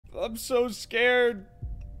I'm so scared.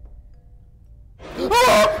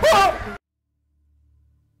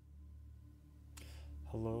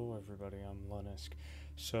 Hello everybody, I'm Lunusk.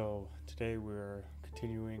 So today we're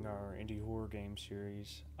continuing our indie horror game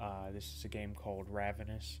series. This is a game called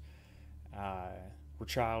Ravenous. We're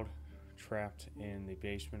child trapped in the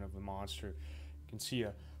basement of a monster. You can see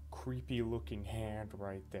a creepy looking hand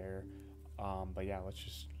right there. But yeah,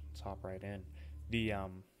 let's hop right in. The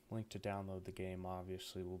link to download the game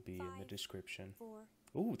obviously will be in the description. 4,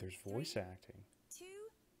 Ooh, there's voice 3, acting. 2,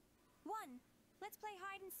 1. Let's play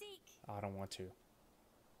hide and seek. I don't want to.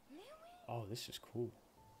 Louie? Oh, this is cool.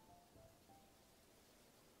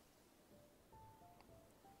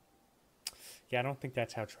 Yeah, I don't think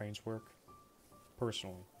that's how trains work,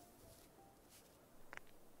 personally.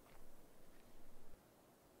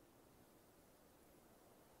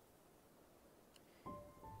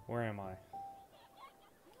 Where am I?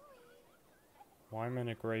 Well, I'm in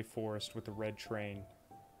a gray forest with a red train.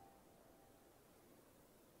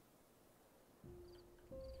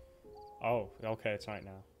 Oh, okay, it's night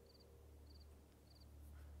now.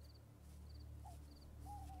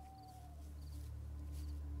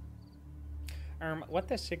 What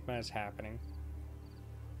the Sigma is happening?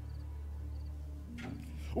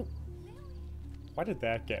 Oh! Why did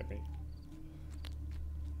that get me?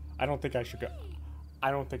 I don't think I should go.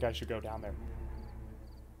 I don't think I should go down there.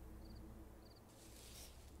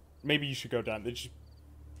 Maybe you should go down. Just...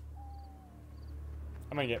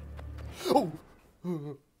 I'm gonna get. Oh!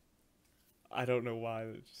 I don't know why.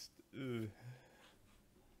 Just. Ugh.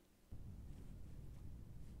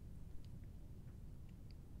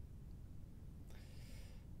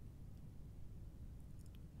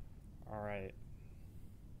 Alright.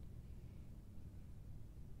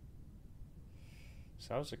 So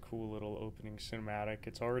that was a cool little opening cinematic.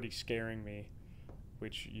 It's already scaring me,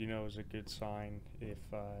 which you know is a good sign if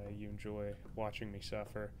you enjoy watching me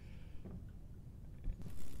suffer.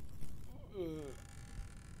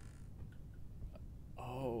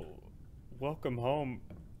 Oh, welcome home.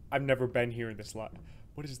 I've never been here in this lot.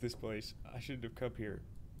 What is this place? I shouldn't have come here.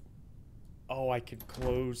 Oh, I can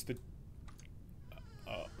close the...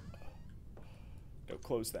 Don't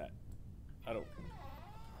close that. I don't...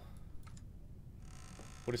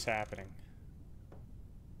 What is happening?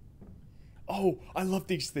 Oh, I love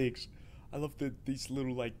these things. I love these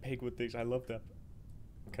little, like, penguin things. I love them.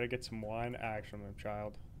 Can I get some wine? Actually, I'm a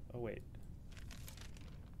child. Oh, wait.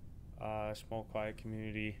 Small, quiet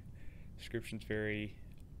community. Description's very...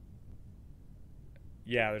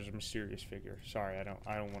 Yeah, there's a mysterious figure. Sorry, I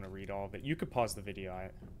don't want to read all of it. You could pause the video.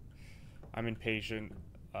 I'm impatient.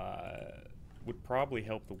 Would probably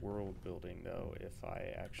help the world building, though, if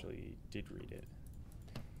I actually did read it.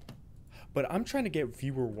 But I'm trying to get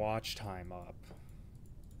viewer watch time up.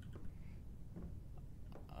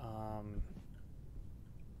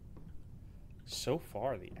 So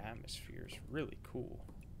far, the atmosphere is really cool.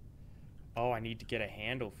 Oh, I need to get a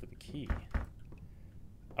handle for the key.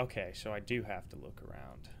 Okay, so I do have to look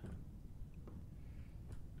around.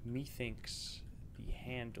 Methinks the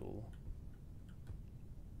handle...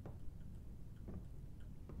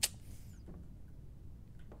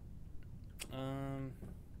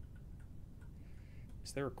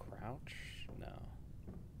 Is there a crouch? No.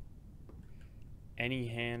 Any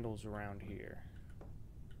handles around here?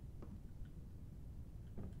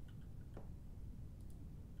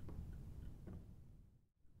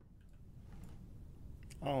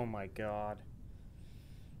 Oh my god.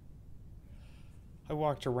 I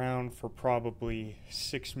walked around for probably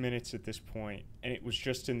 6 minutes at this point, and it was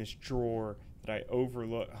just in this drawer that I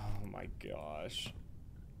overlooked. Oh my gosh.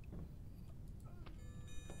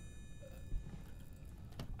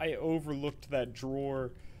 I overlooked that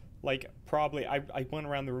drawer, like, probably, I went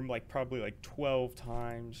around the room, like, probably, like, 12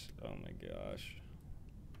 times. Oh, my gosh.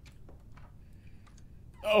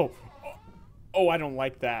 Oh! Oh, I don't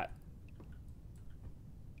like that.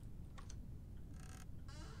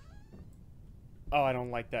 Oh, I don't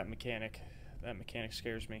like that mechanic. That mechanic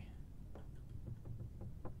scares me.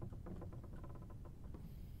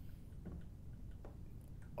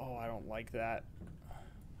 Oh, I don't like that.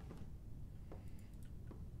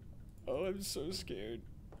 Oh, I'm so scared.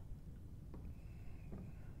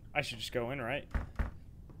 I should just go in, right?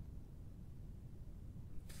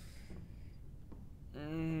 I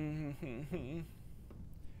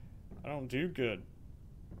don't do good.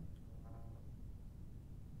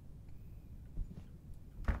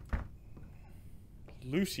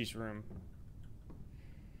 Lucy's room.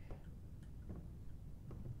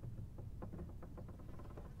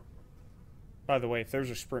 By the way, if there's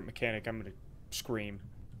a sprint mechanic, I'm gonna scream.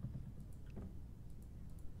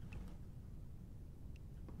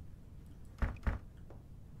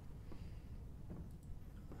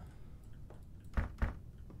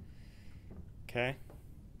 Okay.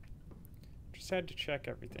 Just had to check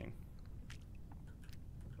everything.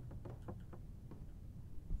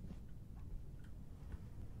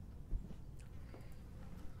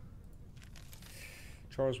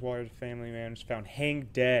 Charles Ward, family man, was found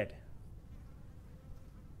hanged dead.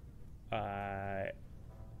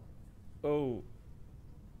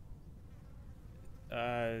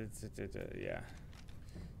 Yeah.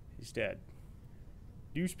 He's dead.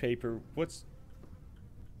 Newspaper, what's...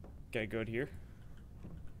 Okay, good here.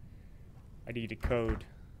 I need a code.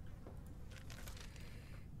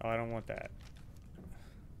 Oh, I don't want that.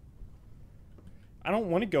 I don't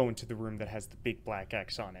want to go into the room that has the big black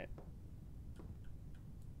X on it.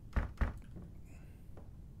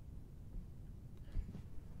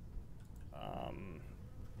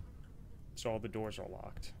 So all the doors are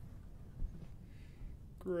locked.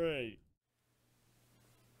 Great.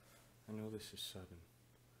 I know this is sudden,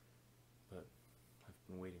 but I've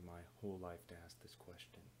been waiting my whole life to ask this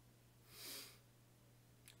question.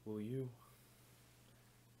 Will you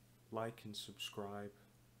like and subscribe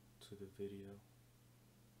to the video?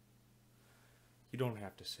 You don't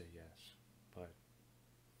have to say yes, but,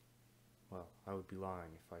 well, I would be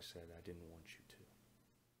lying if I said I didn't want you to.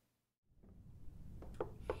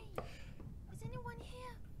 Hey, is anyone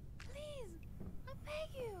here? Please, I beg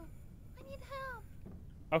you. I need help.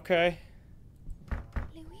 Okay.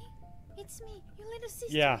 Louis, it's me, your little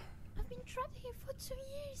sister. Yeah. I've been trapped here for 2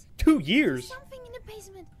 years. 2 years? There's something in the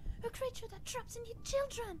basement. A creature that traps and eats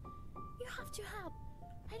children. You have to help.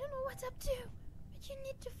 I don't know what's up to, but you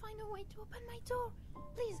need to find a way to open my door.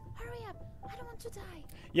 Please, hurry up. I don't want to die.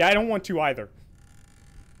 Yeah, I don't want to either.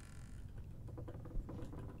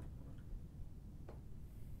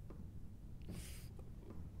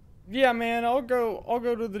 Yeah, man, I'll go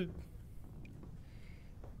to the...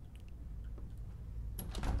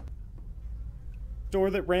 door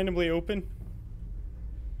that randomly opened.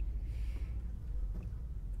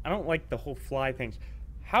 I don't like the whole fly things.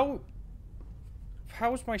 How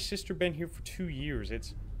has my sister been here for 2 years?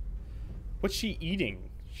 What's she eating?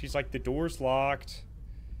 She's like, the door's locked.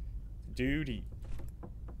 Dude,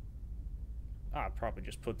 I'll probably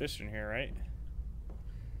just put this in here, right?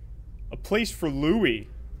 A place for Louis.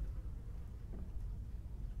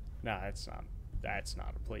 Nah, that's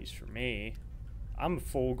not a place for me. I'm a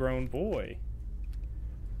full-grown boy.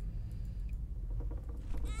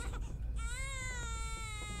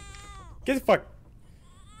 Get the fuck...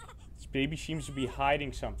 This baby seems to be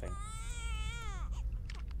hiding something.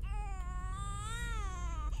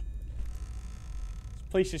 This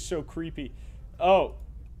place is so creepy. Oh.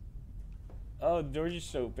 Oh, the door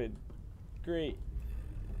just opened. Great.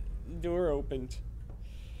 The door opened.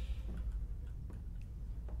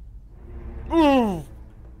 Ooh!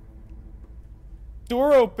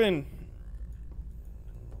 Door open.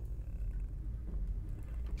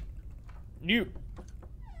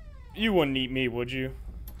 You wouldn't eat me, would you?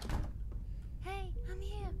 Hey, I'm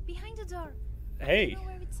here, behind the door. Hey. I don't know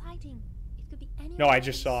where it's hiding. It could be anywhere. No, I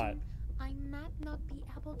just saw it. I might not be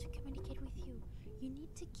able to communicate with you. You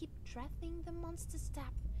need to keep drafting the monster's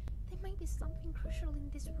tap. There might be something crucial in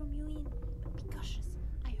this room you're in, but be cautious.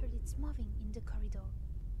 I heard it's moving in the corridor.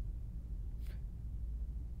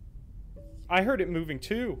 I heard it moving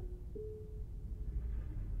too.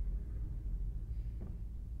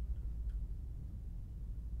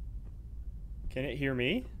 Can it hear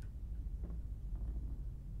me?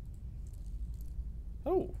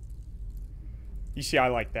 Oh. You see, I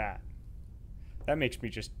like that. That makes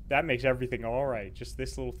everything alright. Just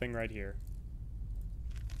this little thing right here.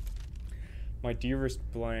 My dearest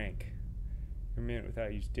blank. A minute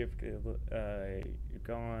without you, you're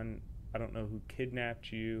gone. I don't know who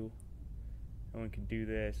kidnapped you. No one can do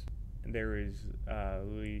this. And there is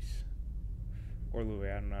Luis. Or Louis,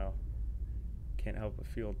 I don't know. Can't help but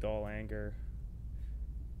feel dull anger.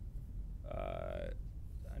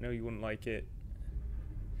 I know you wouldn't like it.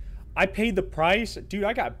 I paid the price. Dude,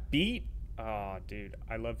 I got beat. Oh, dude.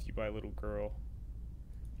 I love you, my little girl.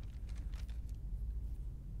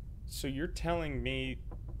 So you're telling me...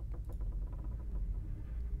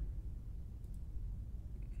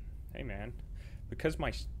 Hey, man. Because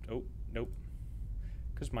my... Oh, nope.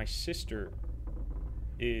 Because my sister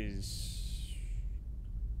is...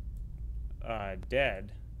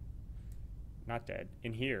 dead. Not dead.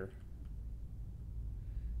 In here.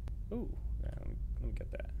 Ooh, yeah, let me get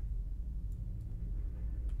that.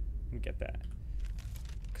 Let me get that.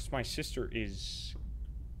 Because my sister is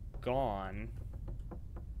gone.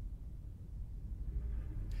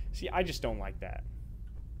 See, I just don't like that.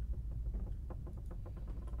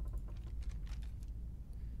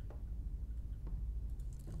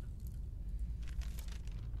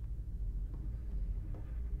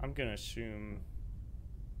 I'm gonna assume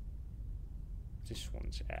this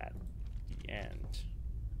one's at the end.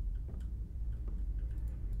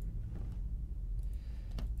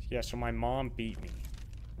 Yeah, so my mom beat me.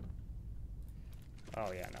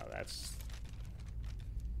 Oh yeah, no, that's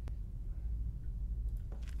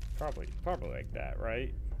probably like that,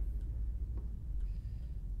 right?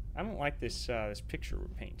 I don't like this this picture we're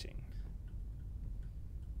painting.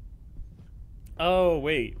 Oh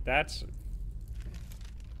wait, that's.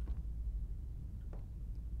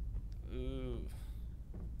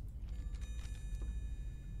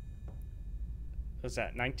 What's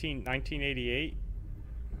that? 1988?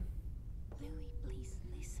 Louis, please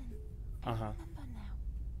listen. Uh-huh. I remember now.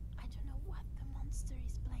 I don't know what the monster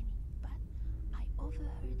is planning, but I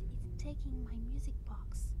overheard it taking my music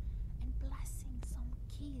box and blasting some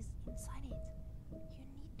keys inside it. You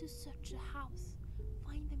need to search the house,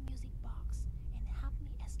 find the music box, and help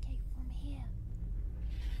me escape from here.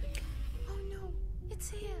 Oh no,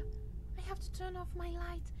 it's here. I have to turn off my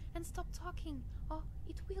light and stop talking, or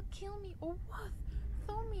it will kill me, or what?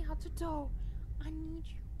 Throw me out the door. I need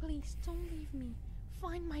you. Please don't leave me.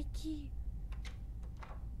 Find my key.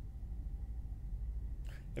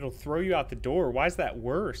 It'll throw you out the door. Why is that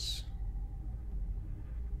worse?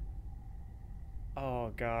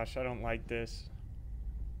 Oh gosh, I don't like this.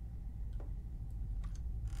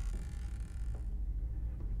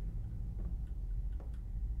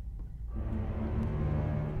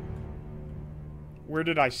 Where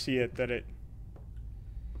did I see it that it...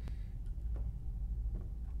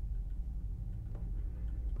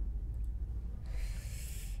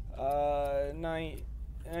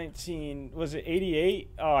 19, was it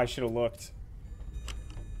 88? Oh, I should have looked.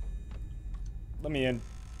 Let me in.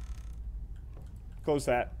 Close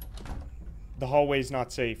that. The hallway's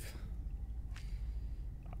not safe.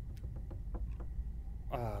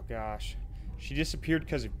 Oh gosh. She disappeared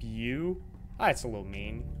because of you? Ah, that's a little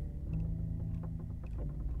mean.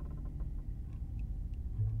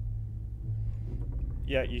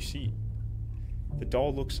 Yeah, you see, the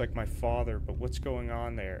doll looks like my father, but what's going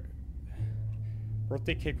on there?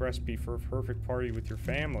 Birthday cake recipe for a perfect party with your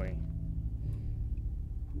family.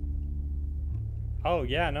 Oh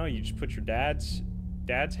yeah, no, you just put your dad's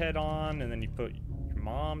head on, and then you put your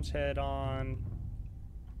mom's head on.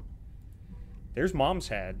 There's mom's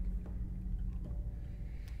head.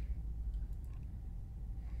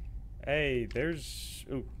 Hey, there's...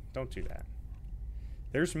 Ooh, don't do that.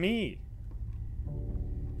 There's me.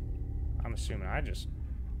 I'm assuming I just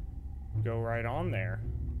go right on there.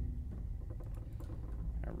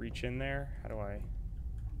 I reach in there. How do I...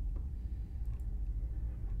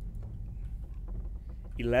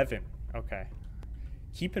 11. Okay.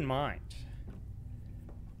 Keep in mind.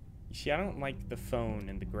 You see, I don't like the phone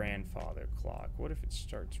and the grandfather clock. What if it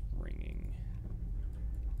starts ringing?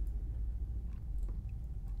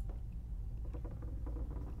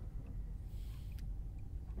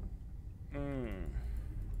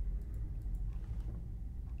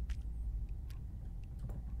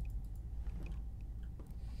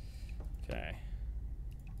 Okay.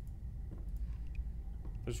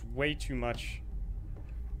 There's way too much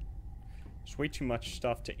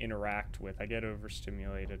stuff to interact with. I get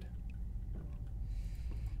overstimulated.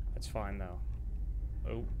 That's fine though.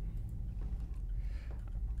 Oh.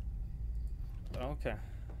 Okay.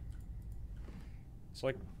 It's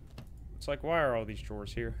like why are all these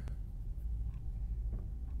drawers here?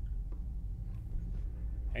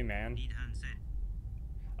 Hey man.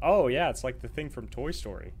 Oh yeah, it's like the thing from Toy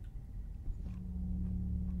Story.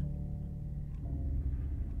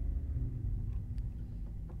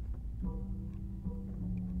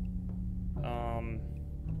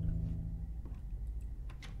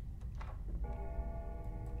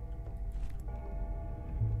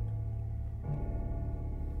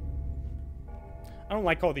 I don't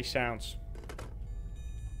like all these sounds.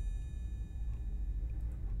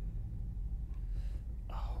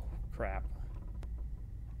 Oh, crap.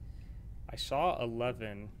 I saw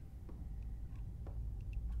 11.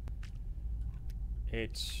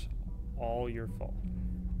 It's all your fault.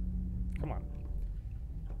 Come on.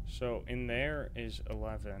 So, in there is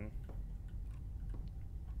 11.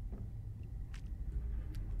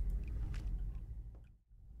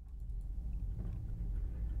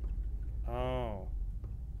 Oh.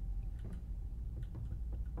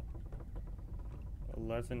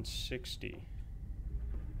 1160.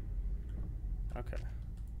 Okay.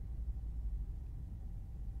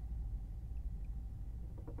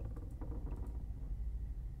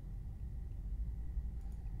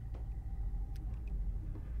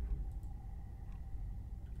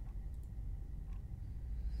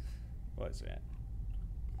 What is that?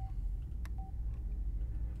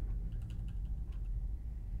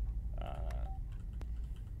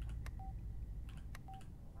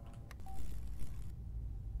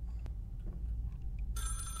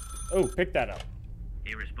 Oh, pick that up.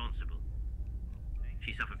 Irresponsible.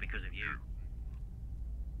 She suffered because of you.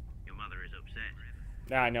 Your mother is upset.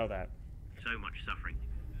 Yeah, I know that. So much suffering.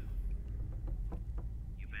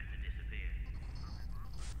 You better disappear.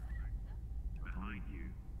 Behind you.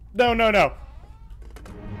 No, no, no.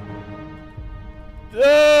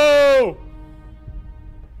 No!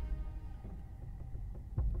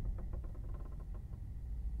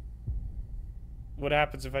 What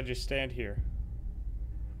happens if I just stand here?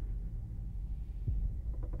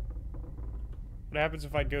 What happens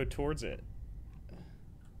if I go towards it?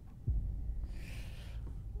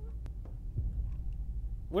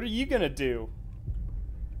 What are you gonna do?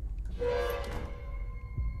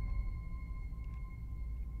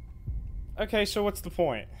 Okay, so what's the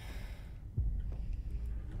point?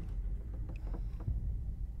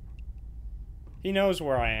 He knows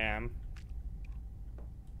where I am.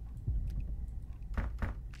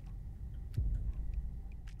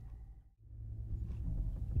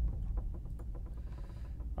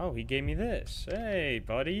 Oh, he gave me this. Hey,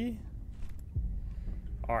 buddy.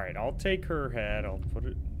 Alright, I'll take her head. I'll put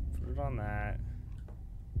it on that.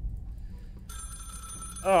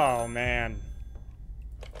 Oh, man.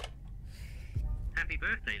 Happy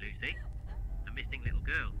birthday, Lucy. A missing little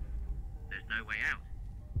girl. There's no way out.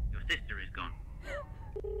 Your sister is gone.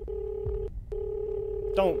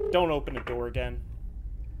 Don't open the door again.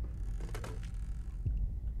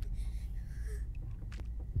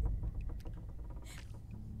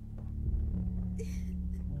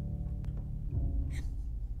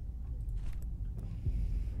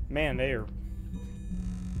 Man, they're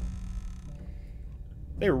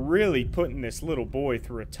really putting this little boy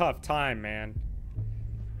through a tough time, man.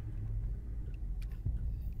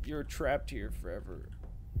 You're trapped here forever.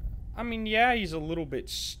 I mean, yeah, he's a little bit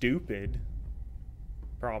stupid.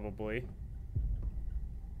 Probably.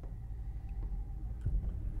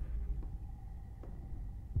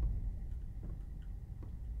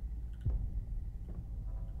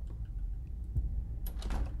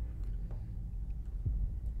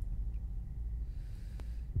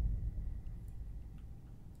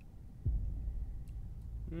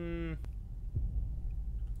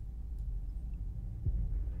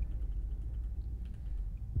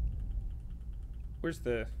 Where's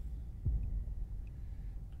the...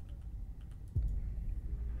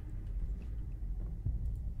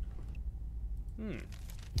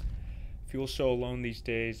 Feel so alone these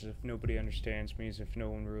days, as if nobody understands me, as if no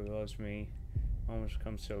one really loves me. Almost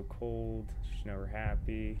become so cold, she's never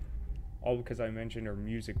happy. All because I mentioned her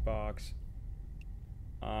music box.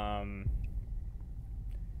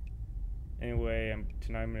 Anyway,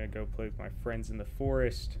 tonight I'm gonna go play with my friends in the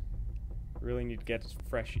forest. Really need to get some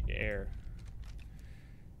fresh air.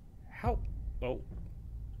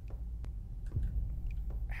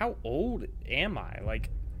 How old am I? Like,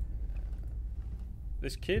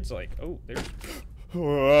 this kid's like, oh, there's...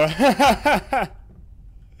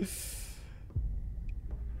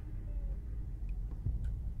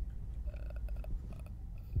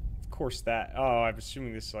 Of course that... Oh, I'm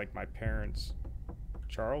assuming this is like my parents.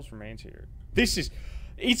 Charles remains here. This is...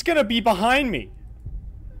 He's gonna be behind me.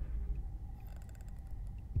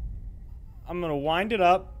 I'm gonna wind it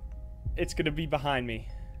up. It's gonna be behind me.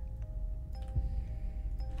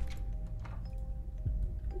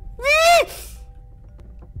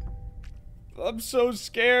 I'm so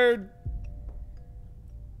scared.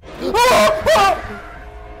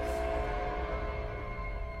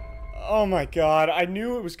 Oh my god, I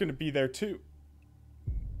knew it was gonna be there too.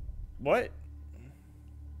 What?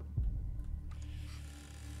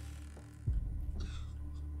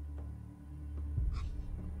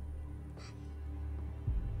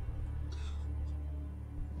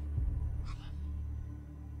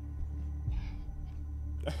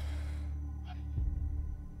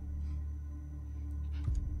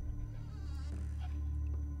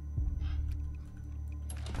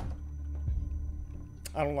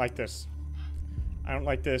 I don't like this. I don't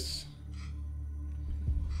like this.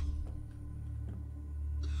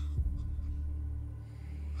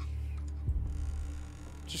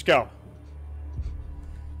 Just go.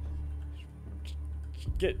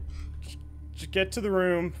 Just get to the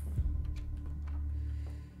room.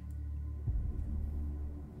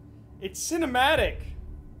 It's cinematic.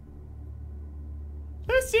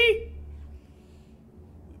 Lucy!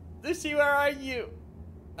 Lucy, where are you?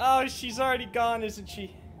 Oh, she's already gone, isn't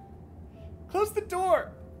she? Close the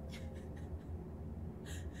door!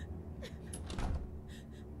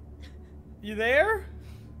 You there?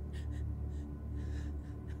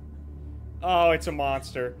 Oh, it's a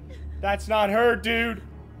monster. That's not her, dude.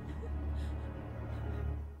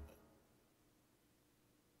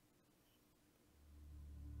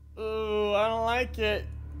 like it.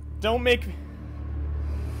 Don't make me...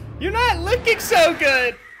 You're not looking so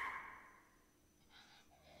good!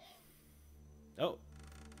 Oh.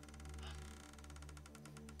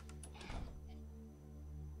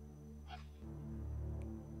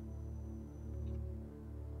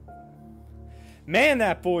 Man,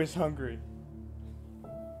 that boy's hungry.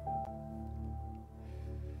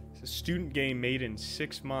 It's a student game made in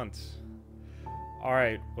 6 months.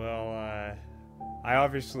 Alright, well, I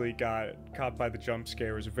obviously got caught by the jump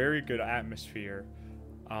scare. It was a very good atmosphere.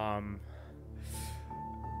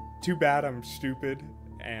 Too bad I'm stupid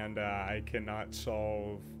and I cannot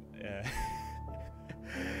solve...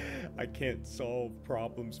 I can't solve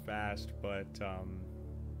problems fast, but,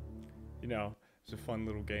 you know, it's a fun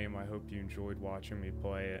little game. I hope you enjoyed watching me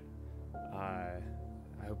play it. I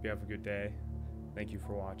hope you have a good day. Thank you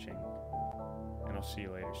for watching, and I'll see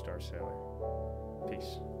you later, Star Sailor.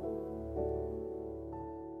 Peace.